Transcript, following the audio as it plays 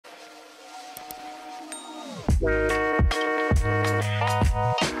Hi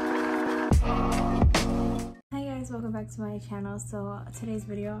guys, welcome back to my channel. So today's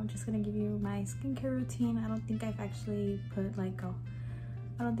video, I'm just gonna give you my skincare routine. I don't think I've actually posted like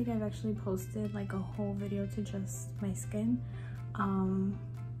a whole video to just my skin.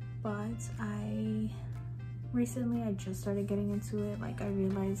 But I just started getting into it. Like, I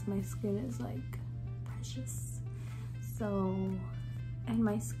realized my skin is like precious. So, and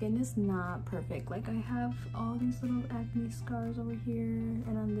my skin is not perfect. Like, I have all these little acne scars over here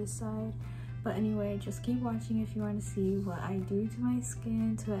and on this side. But anyway, just keep watching if you want to see what I do to my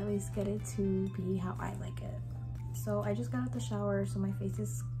skin to at least get it to be how I like it. So I just got out the shower, so my face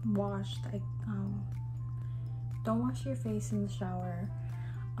is washed. Don't wash your face in the shower.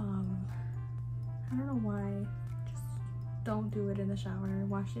 I don't know why. Just don't do it in the shower.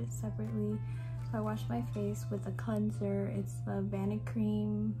 Wash it separately. So I washed my face with a cleanser. It's the Vanic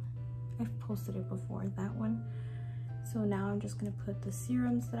Cream. I've posted it before, that one. So now I'm just gonna put the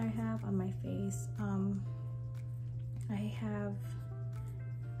serums that I have on my face.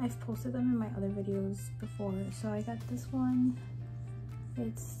 I've posted them in my other videos before. So I got this one.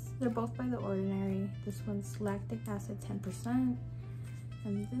 They're both by The Ordinary. This one's lactic acid 10%,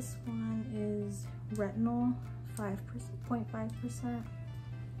 and this one is retinol 5.5%.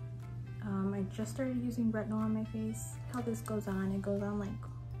 I just started using retinol on my face. How this goes on, it goes on like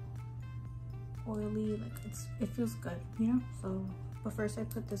oily, like it feels good, you know. So, but first I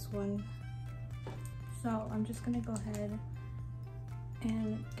put this one. So I'm just gonna go ahead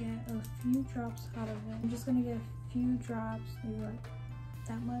and get a few drops out of it. I'm just gonna get a few drops, maybe like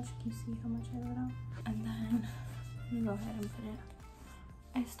that much. Can you see how much I let out? And then I'm gonna go ahead and put it.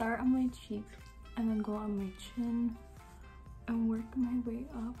 I start on my cheek and then go on my chin and work my way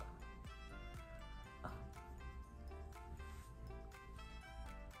up.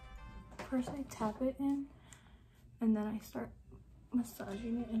 First I tap it in and then I start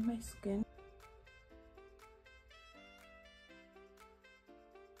massaging it in my skin.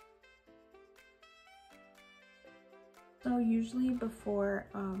 So usually before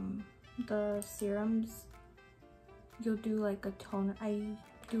the serums, you'll do like a toner. I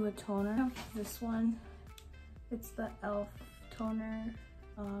do a toner. This one, it's the e.l.f. toner,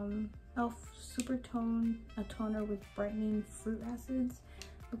 e.l.f. Super Tone, a toner with brightening fruit acids.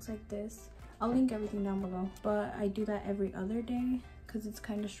 Looks like this. I'll link everything down below, but I do that every other day because it's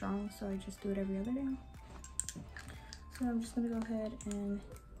kind of strong, so I just do it every other day. So I'm just gonna go ahead and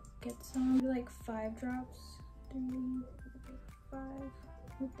get some, like 5 drops. 3, 4, 5.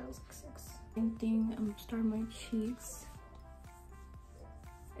 Oh, that was like 6. Same thing. I'm starting my cheeks.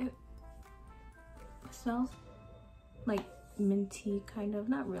 It smells like minty, kind of.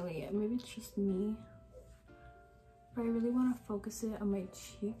 Not really. Maybe it's just me. But I really want to focus it on my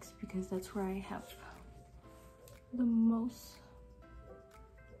cheeks because that's where I have the most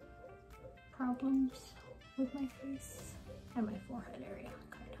problems with my face and my forehead area,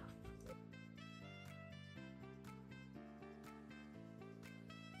 kind of.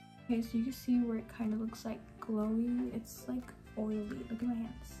 Okay, so you can see where it kind of looks like glowy. It's like oily. Look at my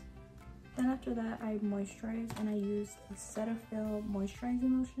hands. Then after that, I moisturize and I use the Cetaphil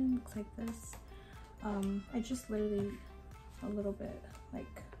moisturizing lotion. Looks like this. I just literally a little bit,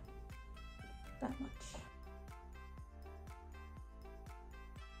 like that much.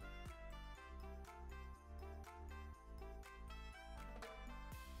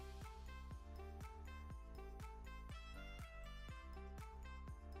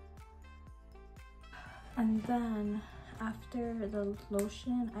 And then after the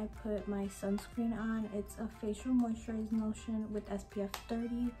lotion, I put my sunscreen on. It's a facial moisturizing lotion with SPF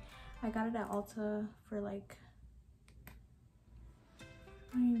 30. I got it at Ulta for like, I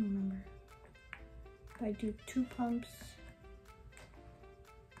don't even remember. But I do 2 pumps.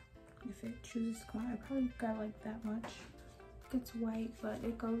 If it chooses to come out, I probably got like that much. It gets white, but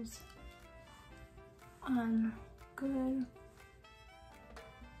it goes on good.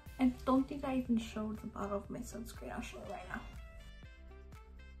 I don't think I even showed the bottle of my sunscreen. I'll show it right now.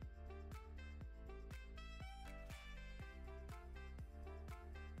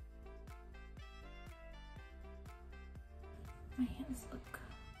 My hands look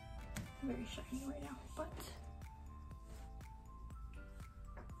very shiny right now, but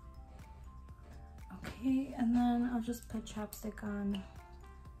okay. And then I'll just put chapstick on.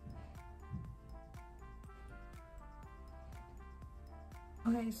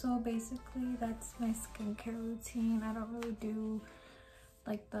 Okay, so basically that's my skincare routine. I don't really do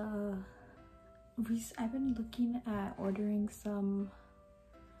like I've been looking at ordering some,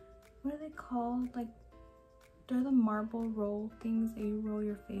 what are they called, like They're the marble roll things that you roll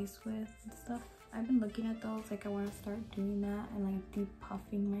your face with and stuff. I've been looking at those, like I want to start doing that and like deep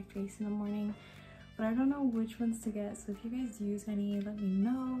puffing my face in the morning, but I don't know which ones to get. So if you guys use any, let me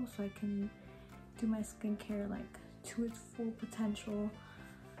know so I can do my skincare like to its full potential.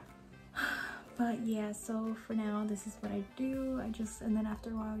 But yeah, so for now this is what I do. And then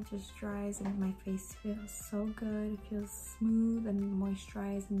after a while it just dries and my face feels so good. It feels smooth and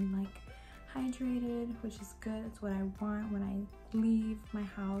moisturized and like hydrated, which is good. It's what I want when I leave my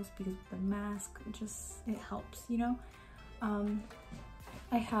house, because with the mask it helps, you know.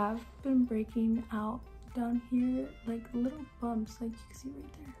 I have been breaking out down here like little bumps, like you can see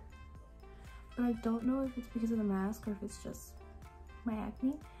right there, but I don't know if it's because of the mask or if it's just my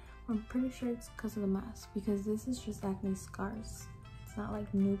acne. I'm pretty sure it's because of the mask, because this is just acne scars. It's not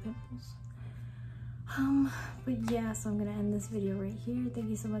like new pimples. But yeah, so I'm gonna end this video right here. Thank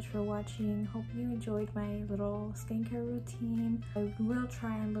you so much for watching. Hope you enjoyed my little skincare routine. I will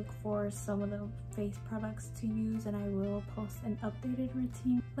try and look for some of the face products to use, and I will post an updated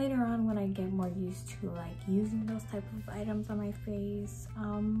routine later on when I get more used to like using those type of items on my face.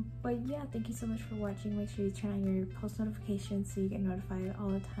 But yeah, thank you so much for watching. Make sure you turn on your post notifications so you get notified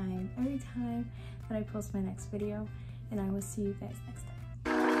all the time, every time that I post my next video, and I will see you guys next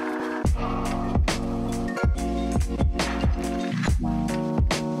time.